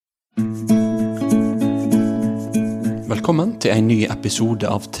Velkommen til en ny episode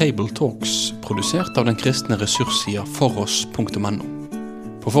av Table Talks, produsert av den kristne ressurssida foross.no.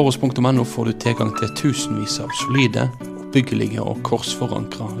 På foross.no får du tilgang til tusenvis av solide, oppbyggelige og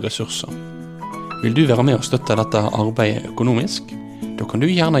korsforankra ressurser. Vil du være med og støtte dette arbeidet økonomisk? Da kan du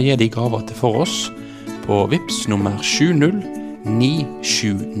gjerne gi de gaver til Foross på Vips nummer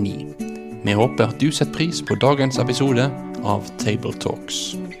 70979. Vi håper at du setter pris på dagens episode av Table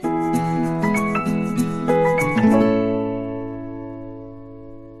Talks.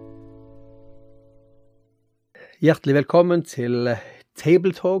 Hjertelig velkommen til Table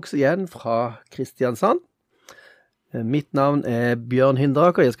Talks igjen fra Kristiansand. Mitt navn Bjørn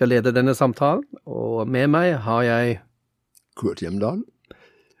Hinderaker, jeg skal lede denne samtalen, og med meg har jeg Kurt Hjemdal.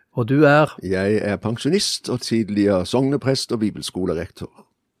 Og du Jeg pensjonist og tidligere sogneprest og bibelskolerektor.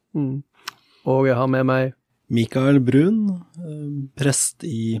 Og jeg har med meg Mikael Bruun, prest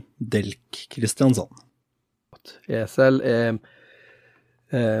i DELK Kristiansand. Jeg selv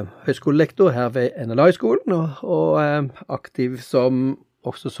Høyskolelektor her ved NLA-høyskolen, og aktiv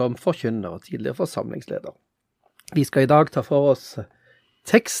også som forkynner og tidligere forsamlingsleder. Vi skal i dag ta for oss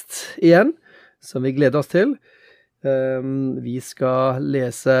tekst igjen, som vi gleder oss til. Vi skal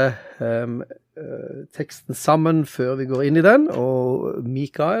lese teksten sammen før vi går inn i den, og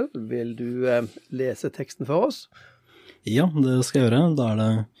Mikael, vil du lese teksten for oss? Ja, det skal jeg gjøre. Da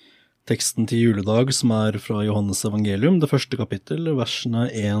det teksten til juledag som fra Johannesevangelium, det første kapittel,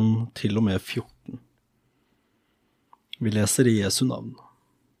 versene 1 til og med 14. Vi leser i Jesu navn.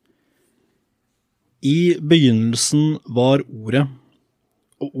 I begynnelsen var Ordet,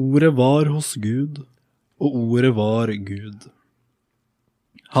 og Ordet var hos Gud, og Ordet var Gud.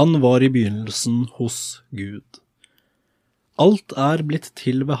 Han var i begynnelsen hos Gud. Alt blitt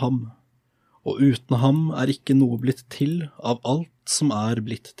til ved ham, og uten ham ikke noe blitt til av alt som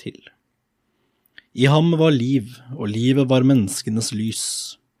blitt til. I ham var liv, og livet var menneskenes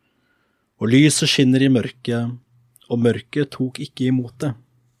lys. Og lyset skinner i mørket, og mørket tok ikke imot det.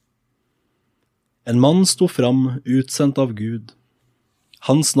 En mann sto fram, utsendt av Gud.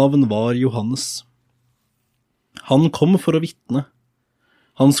 Hans navn var Johannes. Han kom for å vitne.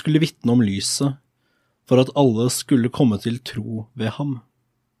 Han skulle vitne om lyset, for at alle skulle komme til tro ved ham.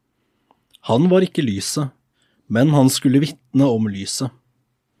 Han var ikke lyset, men han skulle vitne om lyset.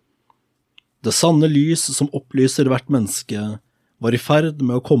 Det sanne lys som opplyser hvert menneske var i ferd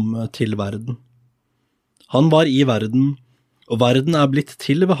med å komme til verden. Han var i verden, og verden blitt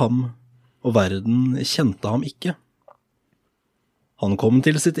til ved ham, og verden kjente ham ikke. Han kom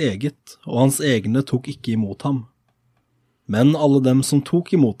til sitt eget, og hans egne tok ikke imot ham. Men alle dem som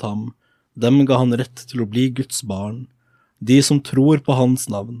tok imot ham, dem ga han rett til å bli Guds barn, de som tror på hans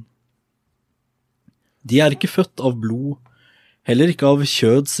navn. De ikke født av blod, heller ikke av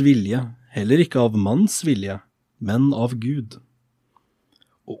kjøds vilje, heller ikke av manns vilje, men av Gud.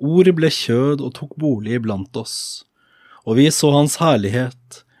 Og Ordet ble kjød og tok bolig blant oss, og vi så hans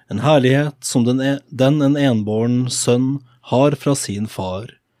herlighet, en herlighet som den en enbåren sønn har fra sin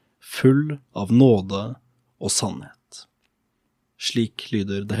far, full av nåde og sannhet. Slik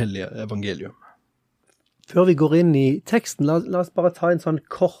lyder det hellige evangelium. Før vi går inn i teksten, la oss bare ta en sånn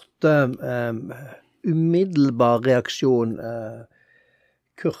kort, umiddelbar reaksjon.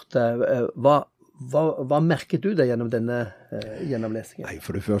 Kurt, hva merket du deg gjennom denne gjennomlesingen? Nei,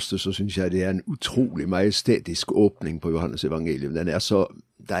 for det første så synes jeg det en utrolig majestetisk åpning på Johannesevangelium. Det så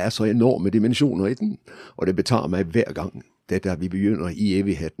enorme dimensjoner i den, og det betar meg hver gang. Det vi begynner i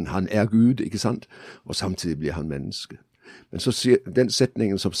evigheten. Han Gud, ikke sant? Og samtidig blir han menneske. Men så sier den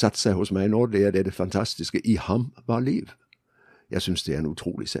setningen som satte seg hos meg nå, det det fantastiske. I ham var liv. Jeg synes det en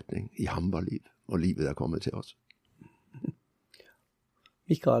utrolig setning. I ham var liv, og livet kommet til oss.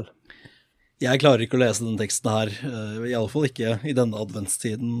 Mikael? Jeg klarer ikke å lese den teksten her, i alle fall ikke i denne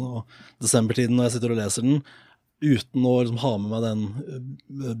adventstiden og desembertiden når jeg sitter og leser den, uten å liksom ha med meg den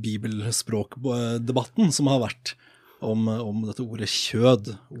bibelspråkdebatten som har vært om dette ordet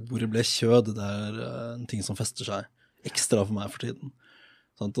kjød. Ordet ble kjød, det en ting som fester seg ekstra for meg for tiden.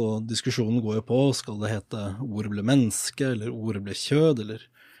 Og diskusjonen går jo på, skal det hete ordet ble menneske, eller ordet ble kjød, eller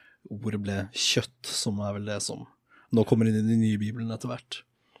ordet ble kjøtt, som vel det som nå kommer inn i de nye bibelen etter hvert.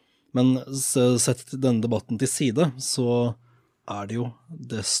 Men sett denne debatten til side, så det jo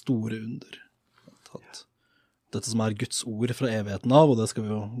det store under. Dette som Guds ord fra evigheten av, og det skal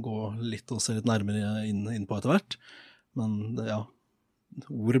vi jo gå litt og se litt nærmere inn på etter hvert. Men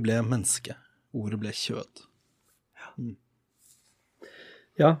ordet ble menneske, ordet ble kjød.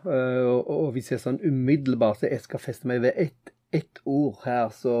 Ja, og vi ser sånn umiddelbart, jeg skal feste meg ved ett ord her,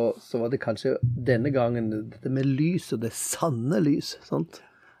 så var det kanskje denne gangen dette med lys, og det sanne lys, sant?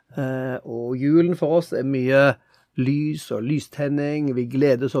 Og julen for oss mye lys og lystenning, vi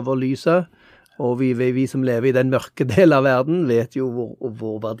gledes over lyset, og vi som lever i den mørke delen av verden vet jo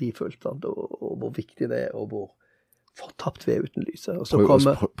hvor verdifullt og hvor viktig det og hvor fortapt vi uten lyset. Og så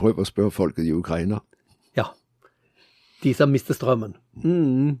prøv å spørre folket i Ukraina. Ja, de som mister strømmen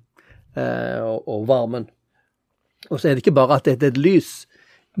og varmen. Og så det ikke bare at det et lys,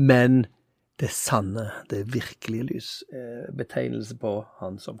 men det sanne, det virkelige lys, betegnelse på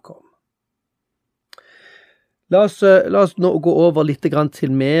han som kom. La oss nå gå over litt grann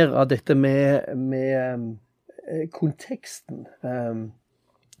til mer av dette med konteksten.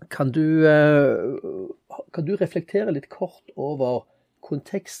 Kan du reflektere litt kort over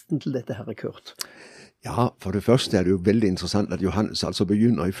konteksten til dette her, Kurt? Ja, for det første det jo veldig interessant at Johannes altså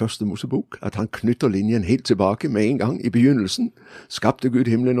begynner i første Mosebok, at han knytter linjen helt tilbake med en gang i begynnelsen. Skapte Gud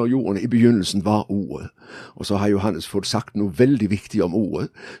himmelen og jorden, i begynnelsen var ordet. Og så har Johannes fått sagt noe veldig viktig om ordet,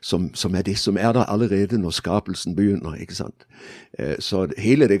 som det som der allerede når skapelsen begynner, ikke sant? Så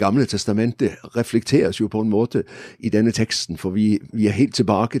hele det gamle testamentet reflekteres jo på en måte i denne teksten, for vi helt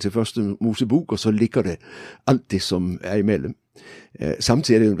tilbake til første Mosebok, og så ligger det alt det som imellom.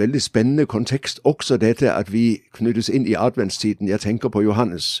 Samtidig det jo en veldig spennende kontekst, også dette at vi knyttes inn i adventstiden. Jeg tenker på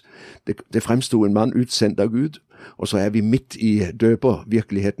Johannes. Det fremstod en mann utsendt av Gud, og så vi midt i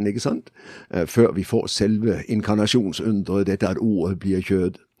døpervirkeligheten, ikke sant? Før vi får selve inkarnasjonsundret, dette at ordet blir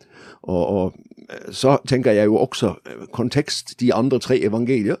kjød. Og så tenker jeg jo også kontekst, de andre 3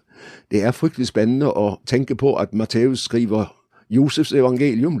 evangelier. Det fryktelig spennende å tenke på at Matteus skriver Josefs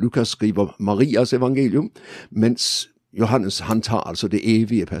evangelium, Lukas skriver Marias evangelium, mens Johannes, han tar altså det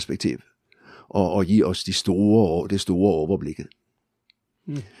evige perspektiv og gir oss det store overblikket.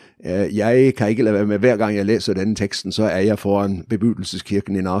 Jeg kan ikke lade være med, hver gang jeg leser denne teksten, så jeg foran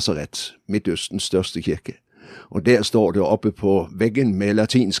bebudelseskirken i Nazaret, Midtøstens største kirke. Og der står det oppe på veggen med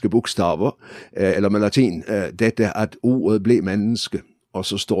latinske bokstaver, eller med latin, dette at ordet ble menneske, og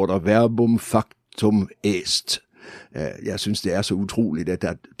så står der verbum factum est. Jeg synes det så utroligt,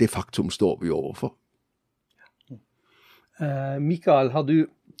 at det faktum står vi overfor. Mikael, har du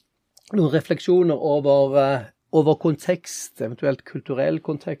noen refleksjoner over kontekst, eventuelt kulturell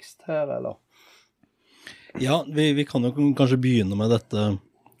kontekst her, eller? Ja, vi kan jo kanskje begynne med dette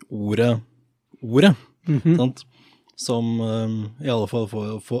ordet, sant? Som i alle fall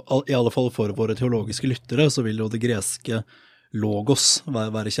for våre teologiske lyttere, så vil jo det greske logos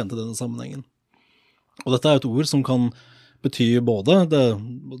være kjent i denne sammenhengen. Og dette et ord som kan bety både det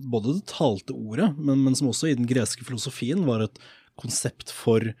talte ordet, men som også i den greske filosofien var et konsept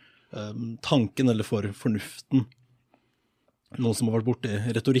for tanken eller for fornuften. Noen som har vært borte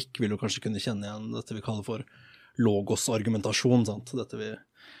i retorikk vil jo kanskje kunne kjenne igjen dette vi kaller for logos-argumentasjon, sant? Dette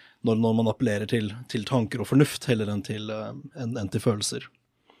når man appellerer til tanker og fornuft heller enn til følelser.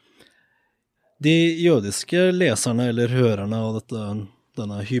 De jødiske leserne eller hørerne av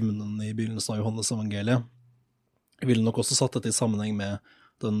denne hymnen i begynnelsen av Johannesevangeliet ville nok også satt dette i sammenheng med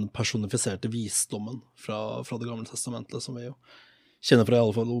den personifiserte visdommen fra det gamle testamentet, som vi jo kjenner fra i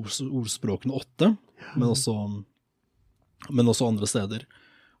alle fall ordspråkene 8, men også andre steder,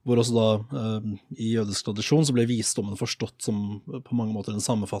 hvor også da i jødisk tradisjon så ble visdommen forstått som på mange måter en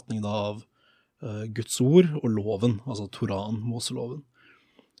sammenfatning da av Guds ord og loven, altså Toraen, Moseloven.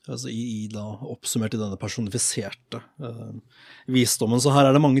 Altså da oppsummert i denne personifiserte visdommen. Så her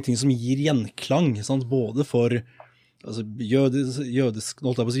det mange ting som gir gjenklang, sant? Både for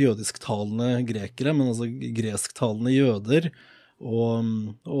jødisktalende grekere, men altså gresktalende jøder, og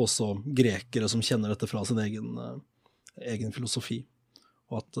også grekere som kjenner dette fra sin egen filosofi.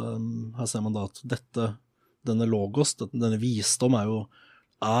 Og at her ser man da at denne logos, denne visdom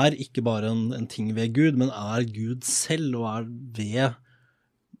ikke bare en ting ved Gud, men Gud selv, og ved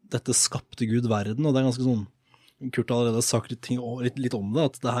dette skapte Gud verden, og det ganske sånn, Kurt har allerede sagt litt om det,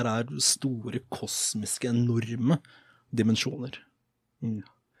 at det her store, kosmiske, enorme dimensjoner.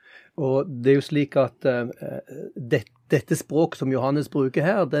 Og det jo slik at dette språk som Johannes bruker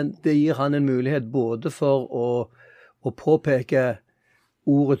her, det gir han en mulighet både for å påpeke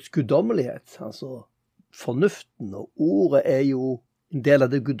ordets guddommelighet, altså fornuften, og ordet jo en del av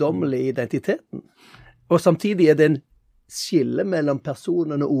det guddommelige identiteten. Og samtidig det en skille mellom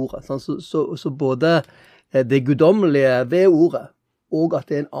personen og ordet. Så både det guddommelige ved ordet, og at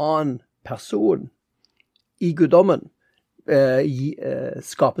det en annen person i guddommen,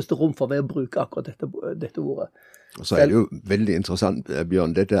 skapes det rom for ved å bruke akkurat dette ordet. Og så det jo veldig interessant,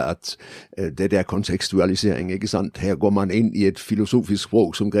 Bjørn, at det kontekstualisering, ikke sant? Her går man inn i et filosofisk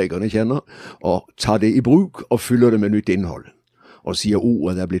språk som grekerne kjenner, og tar det i bruk og fyller det med nytt innhold. og sier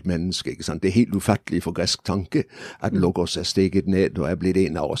ordet blitt menneske. Ikke sant? Det helt ufattelig for gresk tanke at logos steget ned og blitt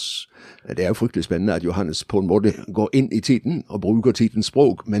en av oss. Det jo fryktelig spennende at Johannes på en måte går inn i tiden og bruker tidens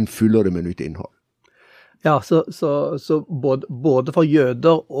språk, men fyller det med nytt innhold. Ja, så både for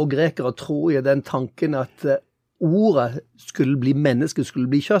jøder og grekere tror jeg den tanken at ordet skulle bli menneske, skulle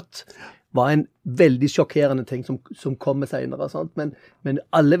bli kjøtt, var en veldig sjokkerende ting som kommer senere. Sant? Men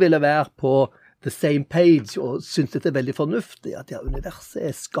alle ville være på the same page og synes dette veldig fornuftig, at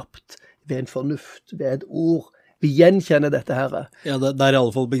universet skapt ved en fornuft, ved et ord. Vi gjenkjenner dette her. Ja, det i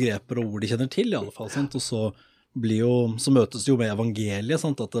alle fall begreper og ord de kjenner til i alle fall, sant? Og så møtes det jo med evangeliet,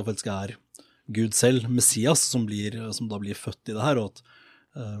 sant? At det faktisk Gud selv, Messias, som da blir født i det her, og at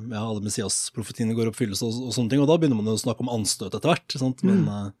alle Messias-profetiene går oppfyllelse og sånne ting, og da begynner man å snakke om anstøt etter hvert, sant?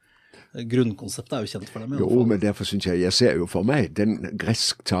 Men grunnkonseptet jo kjent for dem. Jo, men derfor synes jeg ser jo for meg den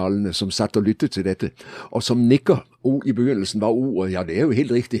gresktalende som satt og lyttet til dette, og som nikker. I begynnelsen var ordet, ja, det jo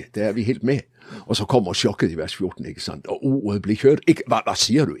helt riktig, det vi helt med. Og så kommer sjokket i vers 14, ikke sant? Og ordet blir kjørt. Hva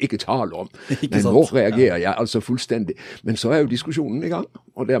sier du? Ikke tale om. Men nå reagerer jeg altså fullstendig. Men så jo diskusjonen i gang,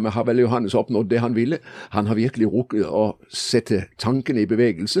 og dermed har vel Johannes oppnådd det han ville. Han har virkelig rukket å sette tankene i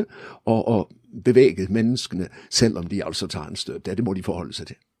bevegelse, og beveget menneskene, selv om de altså tar en støt. Det må de forholde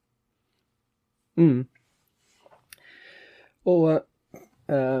seg til. Og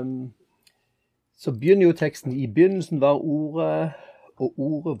så begynner jo teksten. I begynnelsen var ordet, og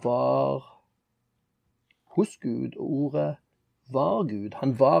ordet var hos Gud, og ordet var Gud.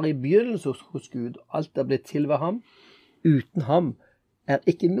 Han var i begynnelsen hos Gud. Alt blitt til ved ham. Uten ham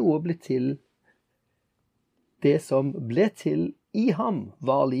ikke noe blitt til. Det som ble til i ham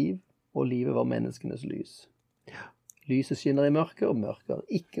var liv, og livet var menneskenes lys. Lyset skinner i mørket, og mørket har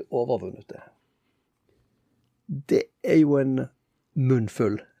ikke overvunnet det. Det jo en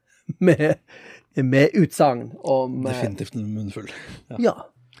munnfull med utsagn om... Definitivt en munnfull. Ja.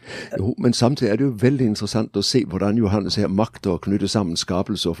 Jo, men samtidig det jo veldig interessant å se hvordan Johannes her makter å knytte sammen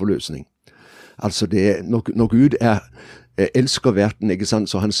skapelse og forløsning. Altså når Gud elsker verden, ikke sant,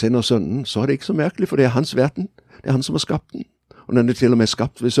 så han sender sønnen, så det ikke så merkelig, for det hans verden. Det han som har skapt den. Og den til og med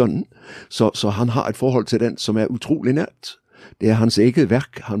skapt ved sønnen. Så han har et forhold til den som utrolig nært. Det hans eget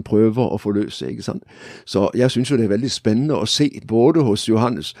verk han prøver å forløse, ikke sant? Så jeg synes jo det veldig spennende å se både hos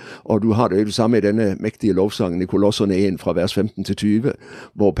Johannes, og du har det jo det samme i denne mektige lovsangen i Kolosserne 1 fra vers 15 til 20,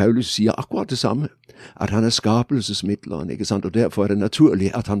 hvor Paulus sier akkurat det samme, at han skapelsesmidleren, ikke sant? Og derfor det naturlig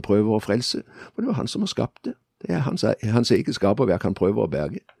at han prøver å frelse, for det var han som har skapt det. Det hans eget skaperverk han prøver å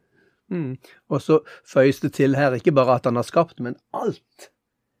berge. Og så føys det til her, ikke bare at han har skapt, men alt.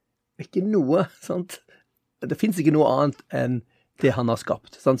 Ikke noe, sant? Det finnes ikke noe annet enn det han har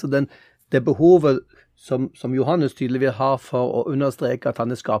skapt. Sant? Så det behovet som Johannes tydelig har for å understreke at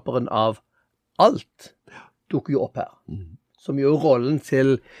han skaperen av alt, dukker jo opp her. Som gjør rollen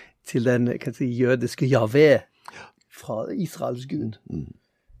til den jødiske Jahve fra Israels Gud.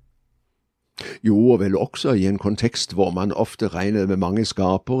 Jo, og vel også i en kontekst hvor man ofte regner med mange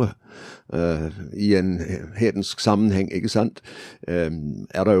skapere i en hedensk sammenheng, ikke sant?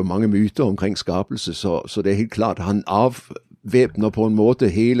 Det jo mange myter omkring skapelse, så det helt klart, han avvæpner på en måte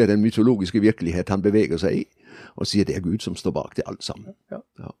hele den mytologiske virkelighet han beveger seg i, og sier det Gud som står bak det alt sammen. Ja,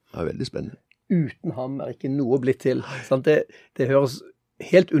 det veldig spennende. Uten ham ikke noe blitt til. Sant? Det høres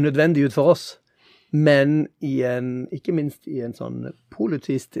helt unødvendig ut for oss. Men ikke minst i en sånn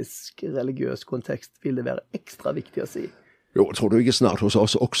politistisk, religiøs kontekst vil det være ekstra viktig å si. Jo, tror du ikke snart hos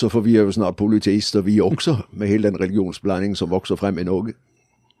oss også, for vi jo snart politister, vi også, med hele den religionsblanding som vokser frem i Norge.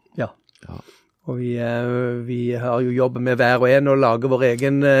 Ja. Og vi har jo jobbet med hver og en og lager vår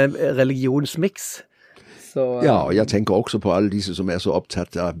egen religionsmix. Så, ja, og jeg tenker også på alle disse som så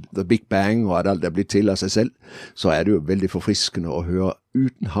opptatt av The Big Bang, og at alt blitt til av seg selv, så det jo veldig forfriskende å høre,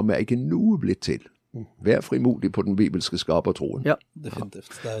 uten ham ikke noe blitt til. Vær frimodig på den bibelske skapertroen. Ja,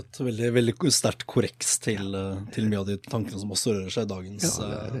 definitivt. Det et veldig, veldig sterkt korreks til mye av de tankene som også rører seg i dagens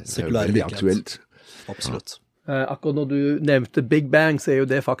sekulære virkelighet. Aktuelt. Absolutt. Akkurat når du nevnte Big Bang, så jo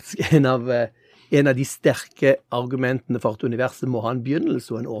det faktisk en av de sterke argumentene for at universet må ha en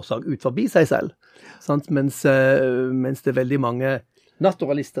begynnelse og en årsak ut forbi seg selv. Sant? Mens det veldig mange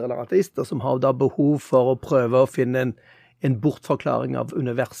naturalister eller ateister som har da behov for å prøve å finne en bortforklaring av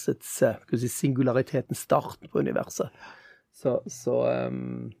universets, singularitetens start på universet. Så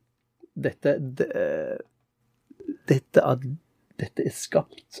dette at dette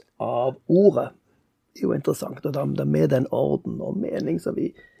skapt av ordet jo interessant, og da med den orden og mening som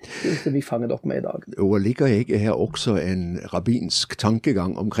vi fanget opp med i dag. Og ligger ikke her også en rabbinsk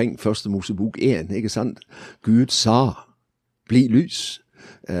tankegang omkring første Mosebok 1, ikke sant? Gud sa, bli lys.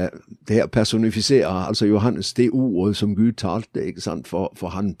 Der personifiserer altså Johannes det ordet som Gud talte, ikke sant? For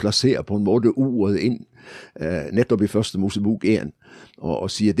han plasserer på en måte ordet inn nettopp i første Mosebok 1,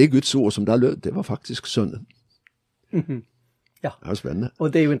 og sier det Guds ord som der lød, det var faktisk sønnen. Ja, det er spennende.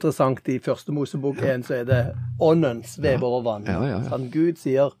 Og det er jo interessant, i første Mosebok 1 så er det åndens vev over vann. Ja. Sånn, Gud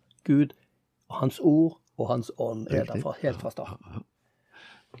sier Gud, og hans ord og hans ånd er der helt fra starten.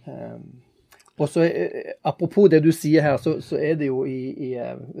 Og så, apropos det du sier her, så er det jo i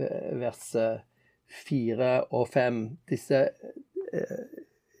vers 4 og 5, disse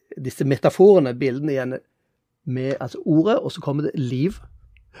metaforene, bildene igjen, med altså ordet, og så kommer det liv,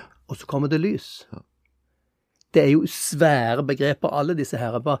 og så kommer det lys. Det er jo svære begreper, alle disse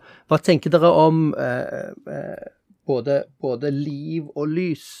her. Hva tenker dere om både liv og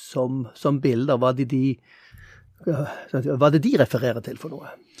lys som bilder? Hva er det de refererer til for noe?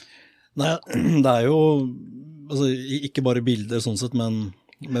 Nei, det er jo altså, ikke bare bilder sånn sett, men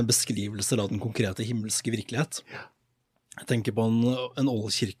beskrivelser av den konkrete himmelske virkelighet. Jeg tenker på en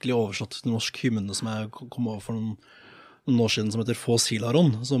oldkirkelig oversatt til norsk hymne som jeg kom over for noen år siden, som heter Få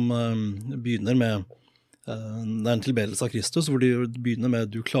Silaron, som begynner med det er en tilbedelse av Kristus, hvor de begynner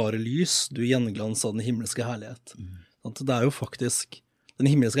med «Du klare lys, du gjenglans av den himmelske herlighet». Det er jo faktisk den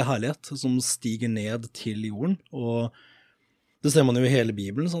himmelske herlighet som stiger ned til jorden, og det ser man jo i hele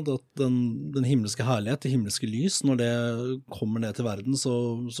Bibelen, sånn at den himmelske herlighet, det himmelske lys, når det kommer ned til verden,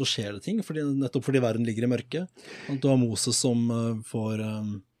 så skjer det ting, nettopp fordi verden ligger i mørket. Du har Moses som får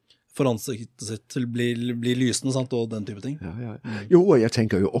ansiktet sitt til blir lysende, sant, og den type ting. Ja. Jo, og jeg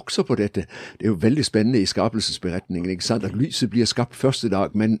tenker jo også på dette. Det er jo veldig spennende i skapelsesberetningen, ikke sant? At lyset blir skapt første dag,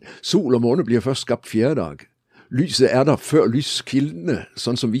 men sol og måne blir først skapt fjerde dag. Lyset er der før lyskildene,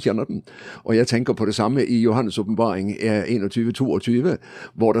 sånn som vi kjenner den. Og jeg tenker på det samme i Johannes åpenbaring 21-22,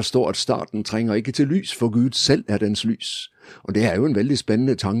 hvor der står at starten trenger ikke til lys, for Gud selv er dens lys. Og det er jo en veldig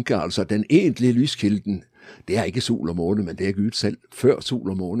spennende tanke, altså at den egentlige lyskilden, det er ikke sol og måne, men det er Gud selv. Før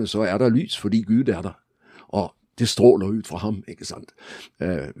sol og måne, så er der lys, fordi Gud er der. Og det stråler ut fra ham, ikke sant?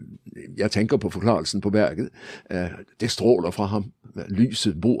 Jeg tenker på forklarelsen på berget. Det stråler fra ham.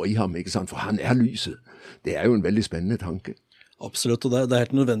 Lyset bor i ham, ikke sant? For han er lyset. Det er jo en veldig spennende tanke. Absolutt, og det er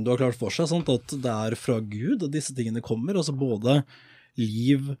helt nødvendig å ha klart for seg, sant? At det er fra Gud at disse tingene kommer, altså både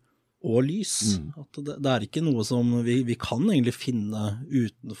liv og lys. At det er ikke noe som vi kan egentlig finne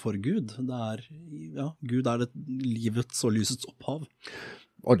utenfor Gud. Gud er det livets og lysets opphav.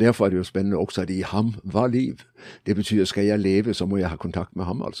 Og derfor er det jo spennende også at i ham var liv. Det betyr, skal jeg leve, så må jeg ha kontakt med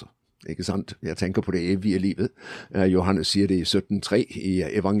ham, altså. Ikke sant? Jeg tenker på det evige livet. Johannes sier det i 17:3 i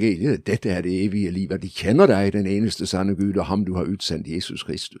evangeliet. Dette er det evige liv, at de kjenner deg, den eneste sanne Gud, og ham du har utsendt, Jesus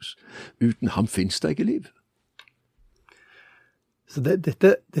Kristus. Uten ham finnes det ikke liv. Så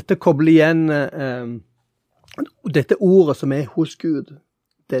dette kobler igjen dette ordet som er hos Gud.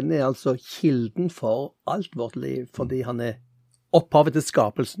 Den er altså kilden for alt vårt liv, fordi han er opphavet til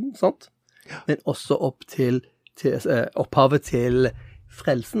skapelsen, sant? Men også opphavet til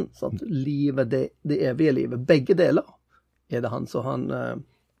frelsen, sant? Livet, det evige livet. Begge deler er det han, så han...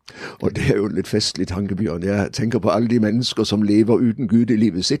 Og det er jo en litt festlig tanke, Bjørn. Jeg tenker på alle de mennesker som lever uten Gud i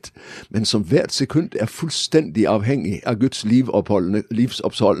livet sitt, men som hvert sekund er fullstendig avhengig av Guds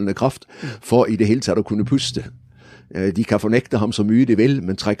livsoppholdende kraft for i det hele tatt å kunne puste. De kan fornekte ham så mye de vil,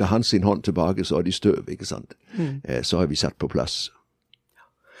 men trekker han sin hånd tilbake, så er de støv, ikke sant? Så er vi satt på plass.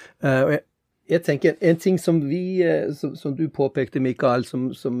 Jeg tenker, en ting som du påpekte, Mikael,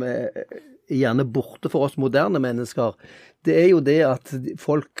 som er gjerne borte for oss moderne mennesker, det er jo det at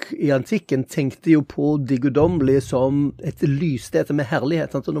folk i antikken tenkte jo på det guddommelige som et lyssted med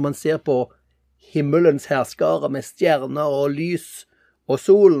herlighet. Sant? Så når man ser på himmelens herskare med stjerner og lys og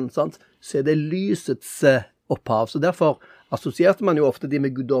solen, sant? Så er det lysets opphav. Så derfor assosierte man jo ofte de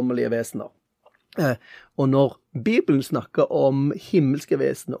med guddommelige vesener. Og når Bibelen snakker om himmelske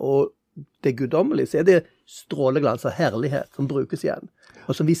vesener og det guddommelige, så er det stråleglans og herlighet som brukes igjen.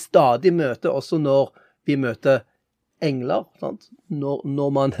 Og som vi stadig møter også når vi møter engler. Sant? Når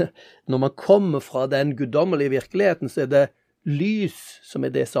man kommer fra den guddommelige virkeligheten, så er det lys som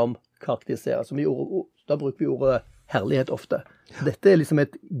er det som karakteriserer. Da bruker vi ordet herlighet ofte. Dette er liksom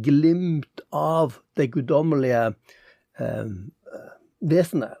et glimt av det guddommelige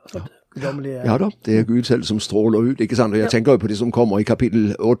vesenet. Ja da, det er Gud selv som stråler ut, ikke sant? Og jeg tenker jo på det som kommer i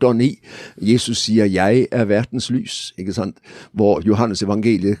kapittel 8 og 9. Jesus sier, jeg er verdens lys, ikke sant? Hvor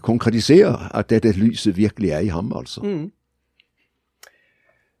Johannesevangeliet konkretiserer at dette lyset virkelig er i ham, altså.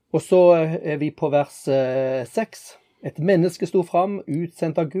 Og så er vi på vers 6. Et menneske stod fram,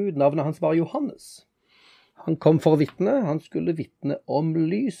 utsendt av Gud. Navnet hans var Johannes. Han kom for å vitne, han skulle vitne om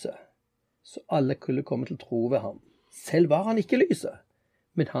lyset, så alle kunne komme til tro ved ham. Selv var han ikke lyset,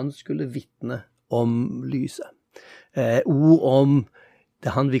 men han skulle vitne om lyset. Ord om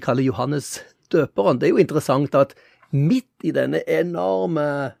det han vi kaller Johannes døperen. Det jo interessant at midt i denne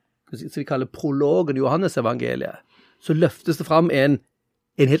enorme, som vi kaller prologen Johannesevangeliet, så løftes det fram en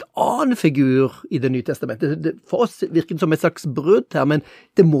helt annen figur i det nye testamentet. For oss virker det som et slags brudd her, men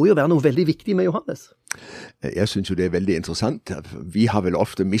det må jo være noe veldig viktig med Johannes. Jeg synes jo det veldig interessant. Vi har vel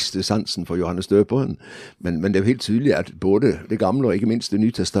ofte mistet sansen for Johannes døperen, men det jo helt tydelig at både det gamle og ikke minst det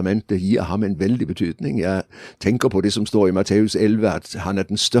nye testamentet gir ham en veldig betydning. Jeg tenker på det som står i Matteus 11, at han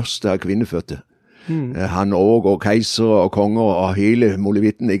den største av kvinnefødte. Han overgår keiser og konger og hele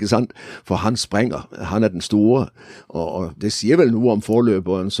molevitten, ikke sant? For han sprenger, han den store, og det sier vel noe om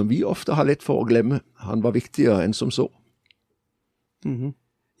forløperen som vi ofte har lett for å glemme. Han var viktigere enn som så.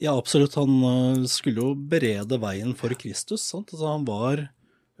 Ja, absolutt. Han skulle jo berede veien for Kristus, sant? Altså, han var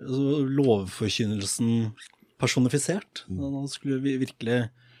lovforkynnelsen personifisert. Han skulle virkelig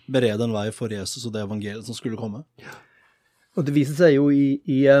berede en vei for Jesus og det evangeliet som skulle komme. Og det viser seg jo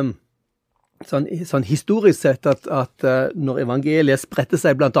i sånn historisk sett at når evangeliet spredte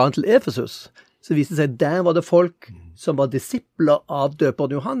seg blant annet til Efesus, så viste det seg at der var det folk som var disipler av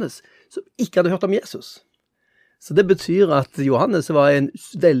døperen Johannes, som ikke hadde hørt om Jesus. Så det betyr at Johannes var en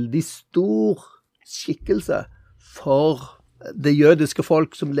veldig stor skikkelse for det jødiske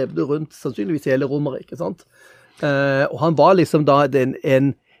folk som levde rundt, sannsynligvis hele Romerriket, ikke sant? Og han var liksom da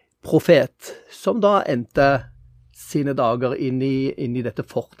en profet som da endte sine dager inn i dette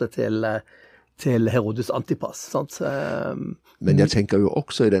fortet til Herodes Antipas, sant? Men jeg tenker jo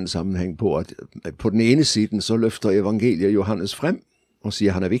også i den sammenheng på at på den ene siden så løfter evangeliet Johannes frem og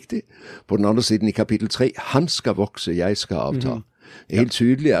sier han viktig. På den andre siden i kapittel 3, han skal vokse, jeg skal avta. Det helt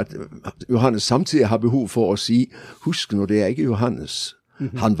tydelig at Johannes samtidig har behov for å si, husk nå, det ikke Johannes.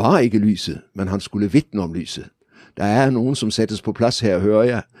 Han var ikke lyset, men han skulle vitne om lyset. Det noen som settes på plass her, hører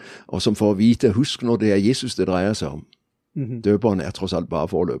jeg, og som får vite, husk nå, det Jesus det dreier seg om. Døperen tross alt bare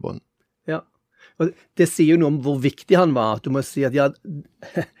forløperen. Ja, og det sier jo noe om hvor viktig han var. Du må si at ja,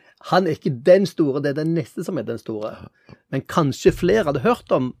 han ikke den store, det den neste som den store. Men kanskje flere hadde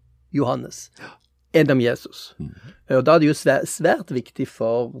hørt om Johannes enn om Jesus. Og da det jo svært viktig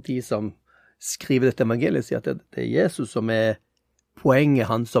for de som skriver dette evangeliet, sier at det Jesus som poenget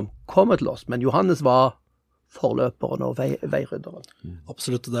han som kommer til oss. Men Johannes var forløperen og veirydderen.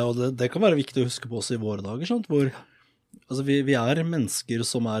 Absolutt, og det kan være viktig å huske på oss i våre dager, sant? Hvor altså vi mennesker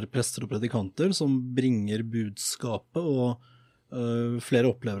som prester og predikanter, som bringer budskapet, og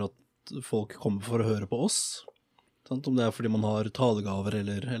flere opplever at folk kommer for å høre på oss, sant? Om det fordi man har talegaver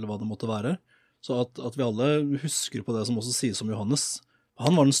eller hva det måtte være. Så at vi alle husker på det som også sies om Johannes.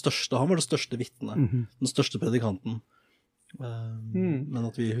 Han var det største vittnet, den største predikanten. Men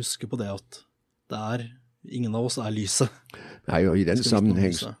at vi husker på det at det ingen av oss lyset. Nei, og i den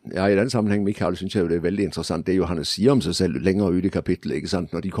sammenheng, Mikael, synes jeg jo det veldig interessant, det Johannes sier om seg selv lenger ut i kapittelet, ikke sant?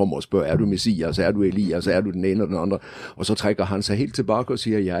 Når de kommer og spør, du Messias, du Elias, du den ene og den andre, og så trekker han seg helt tilbake og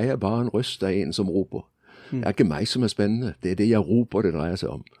sier, jeg bare en røst av en som roper. Det ikke meg som spennende, det det jeg roper det dreier seg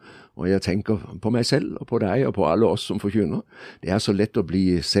om. Og jeg tenker på meg selv, og på deg, og på alle oss som forkynner. Det så lett å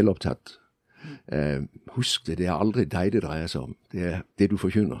bli selvopptatt. Husk det aldri deg det dreier seg om. Det det du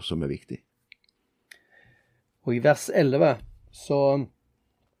forkynner som viktig. Og i vers 11 så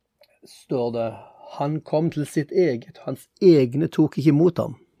står det, han kom til sitt eget, hans egne tok ikke imot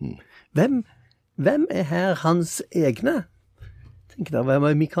ham. Hvem her hans egne? Tenk deg,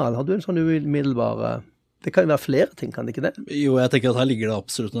 Mikael, har du en sånn umiddelbar... Det kan jo være flere ting, kan det ikke det? Jo, jeg tenker at her ligger det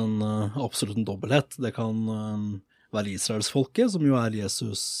absolutt en dobbelthet. Det kan være Israelsfolket, som jo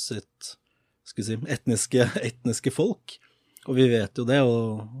Jesus sitt, skal vi si, etniske folk. Og vi vet jo det,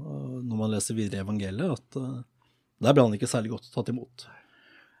 og når man leser videre i evangeliet, at der ble han ikke særlig godt tatt imot.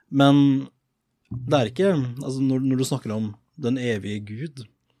 Men det ikke, altså når du snakker om den evige Gud,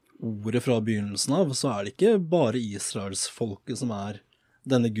 ordet fra begynnelsen av, så det ikke bare Israelsfolket som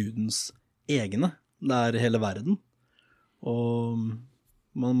denne Gudens egne. Det hele verden. Og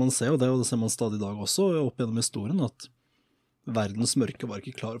man ser jo det, og det ser man stadig i dag også, opp gjennom historien, at verdens mørke var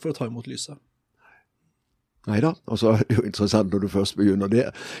ikke klar for å ta imot lyset. Neida, og så det jo interessant når du først begynner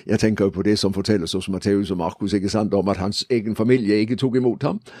der. Jeg tenker jo på det som fortelles hos Matteus og Markus, ikke sant, om at hans egen familie ikke tok imot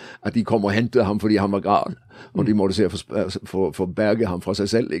ham, at de kom og hentet ham fordi han var gal, og de måtte se for berge ham fra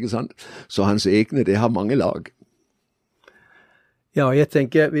seg selv, ikke sant. Så hans egne, det har mange lag. Ja, jeg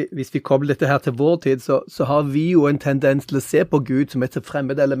tenker, hvis vi kobler dette her til vår tid, så har vi jo en tendens til å se på Gud som et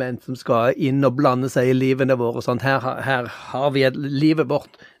fremmed element som skal inn og blande seg i livene våre. Sånn. Her har vi livet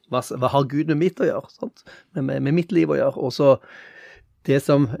vårt. Hva har Gud med mitt å gjøre? Sant? Med mitt liv å gjøre. Og så det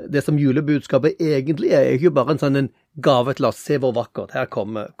som julebudskapet egentlig er ikke bare en sånn en gave til oss, se hvor vakkert, her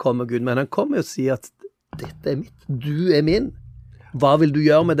kommer Gud, men han kommer og sier at dette er mitt, du er min. Hva vil du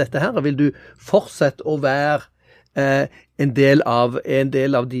gjøre med dette her? Vil du fortsette å være en del av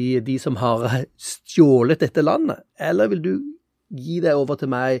de som har stjålet dette landet? Eller vil du gi det over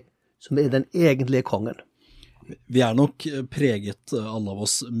til meg, som er den egentlige kongen? Vi er nok preget, alle av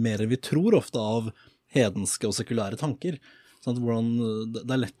oss, mer enn vi tror ofte av hedenske og sekulære tanker. Sånn, det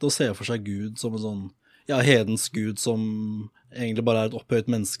er lett å se for seg Gud som en sånn, hedensk Gud som egentlig bare er et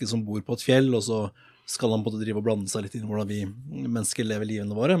opphøyt menneske som bor på et fjell, og så skal han på det drive og blande seg litt inn i hvordan vi mennesker lever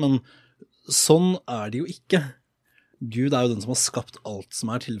livene våre. Men sånn er det jo ikke. Gud er jo den som har skapt alt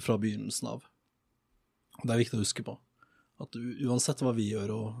som er til fra begynnelsen av. Og det er viktig å huske på. At uansett hva vi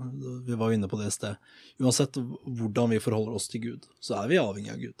gjør, og vi var inne på det sted, uansett hvordan vi forholder oss til Gud, så er vi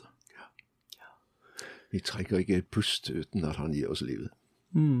avhengig av Gud. Vi trekker ikke et pust uten at han gir oss livet.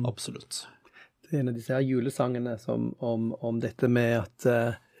 Absolutt. Det er en av disse her julesangene om dette med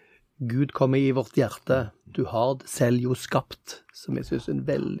at Gud kommer i vårt hjerte. Du har det selv jo skapt, som jeg synes er en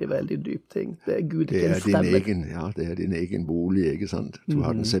veldig, veldig dyp ting. Det er Gud, ikke en stemme. Det er din egen bolig, ikke sant? Du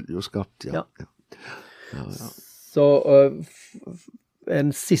har den selv jo skapt, ja. Så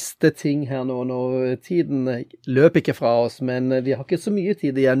en siste ting her nå, når tiden løper ikke fra oss, men vi har ikke så mye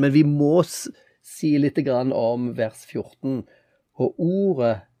tid igjen, men vi må si litt grann om vers 14. Og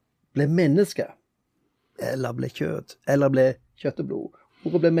ordet ble menneske, eller ble kjøtt, eller ble kjøtt og blod.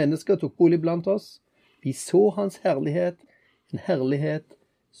 Ordet ble menneske og tok bolig blant oss. Vi så hans herlighet, en herlighet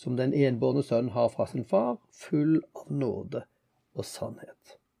som den enbårne sønn har fra sin far, full av nåde og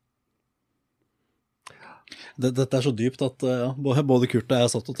sannhet. Dette er så dypt at både Kurt og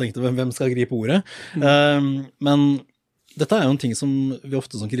jeg satt og tenkte hvem skal gripe ordet. Men dette er jo en ting som vi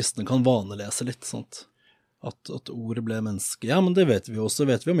ofte som kristne kan vanelese litt, sant? At ordet ble menneske. Ja, men det vet vi også,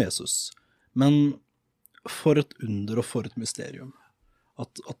 vet vi om Jesus. Men for et under og for et mysterium.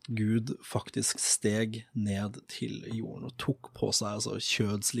 At Gud faktisk steg ned til jorden og tok på seg, altså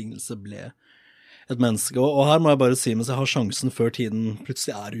kjødslignelse ble et menneske. Og her må jeg bare si, mens jeg har sjansen før tiden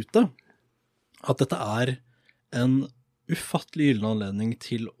plutselig er ute, at dette er en ufattelig gyllen anledning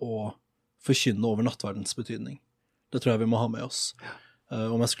til å forkynne over nattverdens betydning. Det tror jeg vi må ha med oss.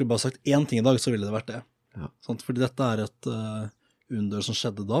 Om jeg skulle bare sagt én ting i dag, så ville det vært det. Ja. Fordi dette er et under som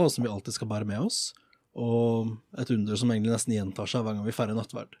skjedde da, og som vi alltid skal bære med oss, og et under som egentlig nesten gjentar seg hver gang vi feirer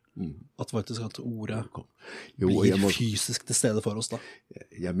nattverd. At faktisk at ordet blir fysisk til stede for oss da.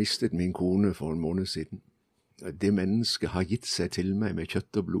 Jeg mistet min kone for en måned siden. Det mennesket har gitt seg til meg med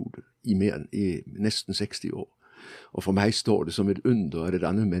kjøtt og blod i nesten 60 år. Og for meg står det som et under at et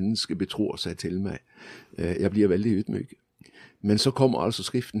annet menneske betror seg til meg. Jeg blir veldig ydmyk. Men så kommer altså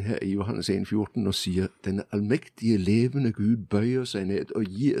skriften her i Johannes 1,14 og sier, den allmektige levende Gud bøyer seg ned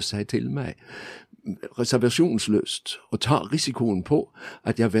og gir seg til meg reservasjonsløst og tar risikoen på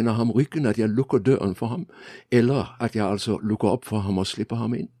at jeg vender ham ryggen, at jeg lukker døren for ham, eller at jeg altså lukker opp for ham og slipper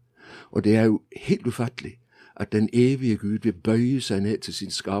ham inn. Og det er jo helt ufattelig at den evige Gud vil bøye seg ned til sin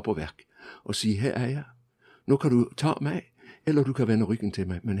skaperverk og si, her er jeg. Nå kan du ta meg, eller du kan vende ryggen til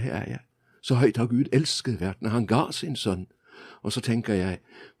meg, men her er jeg. Så høyt har Gud elsket verden, han ga sin sønn. Og så tenker jeg,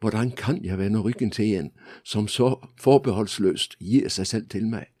 hvordan kan jeg vende ryggen til en som så forbeholdsløst gir seg selv til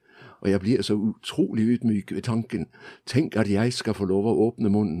meg? Og jeg blir så utrolig ydmyk ved tanken. Tenk at jeg skal få lov å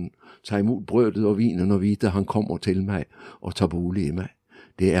åpne munnen, ta imot brødet og vinen og vite han kommer til meg og tar bolig i meg.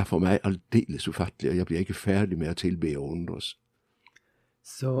 Det er for meg aldeles ufattelig, og jeg blir ikke ferdig med å tilbe og undres.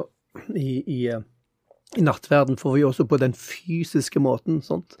 Så i nattverden får vi også på den fysiske måten,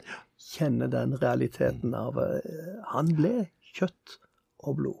 sånt, kjenne den realiteten av han ble kjøtt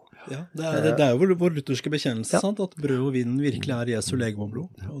og blod. Ja, det er jo vår lutherske bekjennelse, sant? At brød og vin virkelig er Jesu legeme og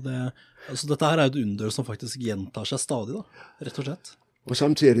blod. Og dette her er et under som faktisk gjentar seg stadig, da, rett og slett. Og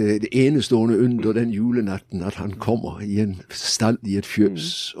samtidig er det enestående under den julenatten at han kommer i en stall, i et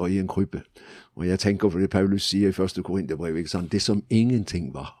fjøs og i en krybbe. Og jeg tenker på det Paulus sier i 1. Korinterbrev, ikke sant? Det som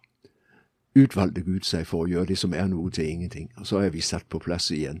ingenting var, utvalgte Gud seg for å gjøre det som er noe til ingenting. Og så er vi satt på plass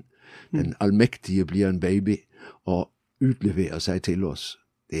igjen. Den allmektige blir en baby og utleverer seg til oss.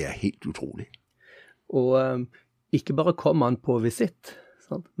 Det er helt utrolig. Og ikke bare kom han på visitt,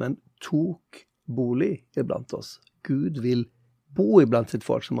 sant? Men tok bolig iblant oss. Gud vil bo iblant sitt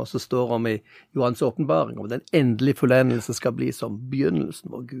folk, som også står om i Johans åpenbaring, om den endelige fullendelse skal bli som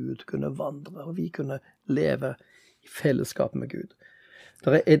begynnelsen, hvor Gud kunne vandre, og vi kunne leve i fellesskap med Gud.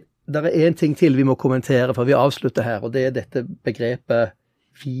 Der er en ting til vi må kommentere, for vi avslutter her, og det er dette begrepet,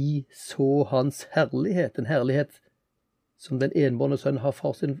 vi så hans herlighet, en herlighet som den enbårne sønn har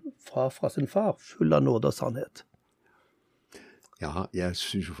fra sin far, full av nåde og sannhet. Ja, jeg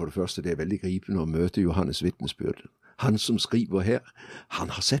synes jo for det første, det veldig gripende å møte Johannes vitnesbyrd. Han som skriver her, han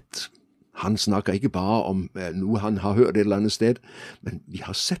har sett. Han snakker ikke bare om noe han har hørt et eller annet sted, men vi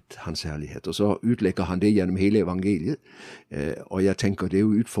har sett hans herlighet, og så utlegger han det gjennom hele evangeliet. Og jeg tenker, det er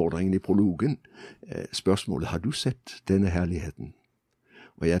jo utfordringen i prologen. Spørsmålet, har du sett denne herligheten?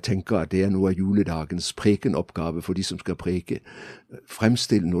 Og jeg tenker at det er noe av juledagens prekenoppgave for de som skal preke.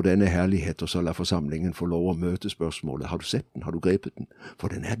 Fremstill nå denne herlighet, og så la forsamlingen få lov å møte spørsmålet. Har du sett den? Har du grepet den?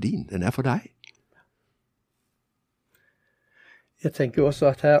 For den er din, den er for deg. Jeg tenker også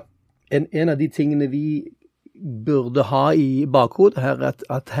at her, en av de tingene vi burde ha i bakhodet her,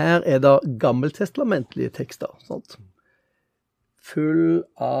 at her er det gammeltestamentlige tekster, sant? Full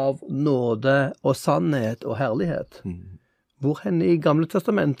av nåde og sannhet og herlighet. Hvor hen i Gamle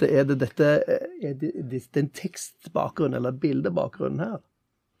testamentet er det den tekstbakgrunnen eller bildebakgrunnen her?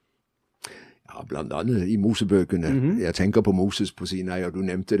 Ja, blant annet i Mosebøkene. Jeg tenker på Moses på sin og du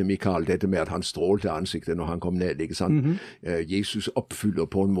nevnte det, Mikael, dette med at han strålte ansiktet når han kom ned, ikke sant? Jesus oppfyller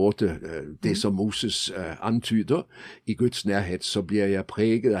på en måte det som Moses antyder. I Guds nærhet så blir jeg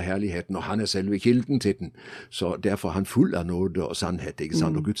preget av herligheten, og han er selve kilden til den. Så derfor er han full av nåde og sannhet, ikke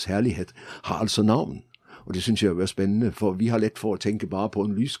sant? Og Guds herlighet har altså navn. Og det synes jeg er spennende, for vi har lett for å tenke bare på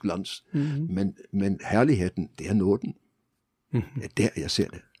en lysglans. Men herligheten, det er nåden. Det er der jeg ser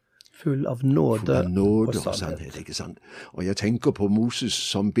det. Full av nåde og sannhet, ikke sant? Og jeg tenker på Moses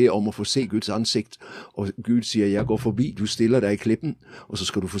som ber om å få se Guds ansikt, og Gud sier, jeg går forbi, du stiller deg i klippen, og så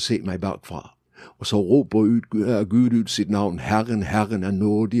skal du få se meg bakfra. Og så roper Gud ut sitt navn, Herren, Herren er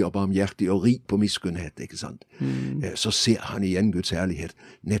nådig og barmhjertig og rik på miskunnhet, ikke sant? Så ser han igjen Guds herlighet.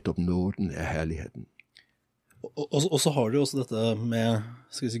 Nettopp nåden er herligheten. Og så har du jo også dette med,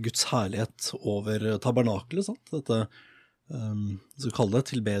 skal vi si, Guds herlighet over tabernakelet, sant? Dette så kaller det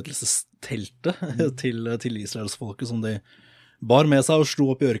tilbedelsesteltet til israelsfolket som de bar med seg og slo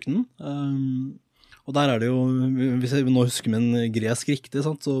opp i ørkenen. Og der er det jo, hvis jeg nå husker med en gresk riktig,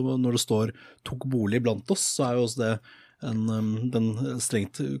 sant? Så når det står tok bolig blant oss, så er jo også det den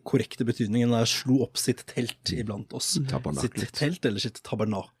strengt korrekte betydningen der slo opp sitt telt iblant oss. Sitt telt eller sitt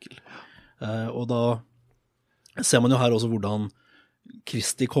tabernakel. Og da ser man jo her også hvordan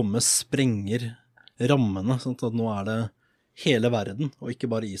Kristi komme sprenger rammene, sant? At nå er det hele verden, og ikke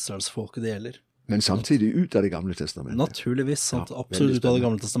bare Israelsfolket det gjelder. Men samtidig ut av det gamle testamentet. Naturligvis, sant? Ja, absolutt ut av det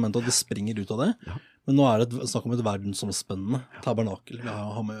gamle testamentet, og det springer ut av det. Ja. Men nå er det snakk om et verdensomspennende tabernakel vi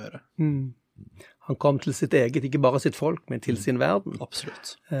har med å gjøre. Han kom til sitt eget, ikke bare sitt folk, men til sin verden.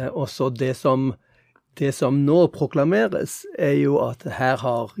 Absolutt. Og så det som nå proklameres, er jo at her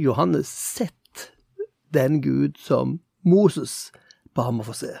har Johannes sett den Gud som Moses ba ham å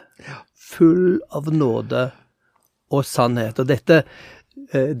få se. Full av nåde og sannhet. Og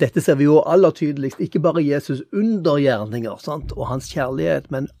dette ser vi jo aller tydeligst, ikke bare Jesus undergjerninger, sant? Og hans kjærlighet,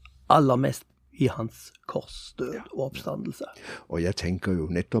 men aller mest i hans korsdød og oppstandelse. Og jeg tenker jo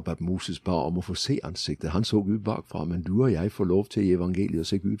nettopp at Moses ba om å få se ansiktet. Han så Gud bakfra, men du og jeg får lov til i evangeliet å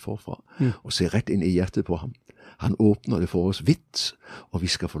se Gud forfra, og se rett inn i hjertet på ham. Han åpner det for oss vidt, og vi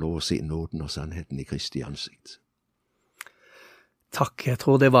skal få lov å se nåden og sannheten i Kristi ansikt. Takk, jeg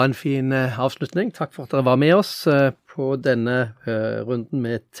tror det var en fin avslutning. Takk for at dere var med oss på denne runden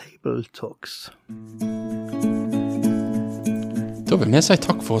med Table Talks. Da vil vi si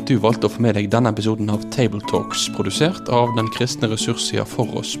takk for at du valgte å få med deg denne episoden av Table Talks, produsert av den kristne ressurssida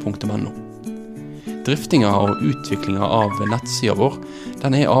foross.no. Driftinga og utviklinga av nettsida vår,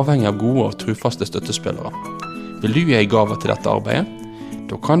 den er avhengig av gode og trufaste støttespillere. Vil du gi en gave til dette arbeidet?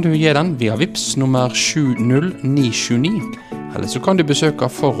 Da kan du gi den via Vips nummer 70979, eller så kan du besøke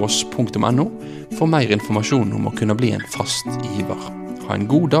foross.no for mer informasjon om å kunne bli en fast giver. Ha en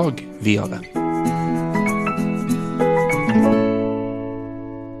god dag videre.